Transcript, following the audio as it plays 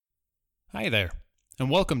Hi there, and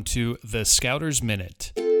welcome to the Scouter's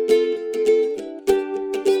Minute.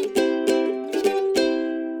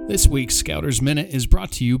 This week's Scouter's Minute is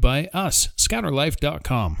brought to you by us,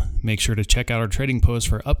 ScouterLife.com. Make sure to check out our trading posts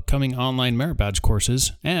for upcoming online merit badge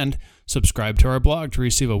courses, and subscribe to our blog to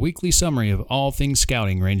receive a weekly summary of all things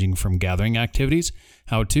scouting, ranging from gathering activities,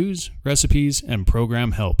 how-tos, recipes, and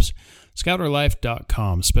program helps.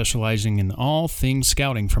 ScouterLife.com, specializing in all things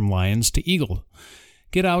scouting from lions to eagle.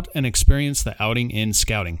 Get out and experience the outing in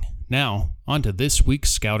scouting. Now, on to this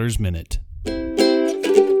week's Scouter's Minute.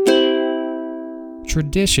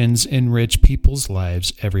 Traditions enrich people's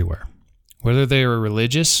lives everywhere. Whether they are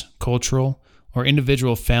religious, cultural, or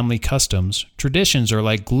individual family customs, traditions are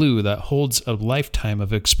like glue that holds a lifetime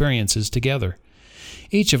of experiences together.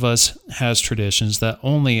 Each of us has traditions that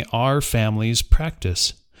only our families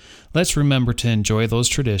practice. Let's remember to enjoy those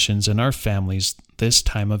traditions in our families this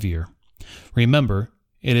time of year. Remember,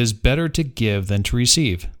 it is better to give than to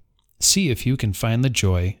receive. See if you can find the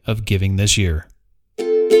joy of giving this year.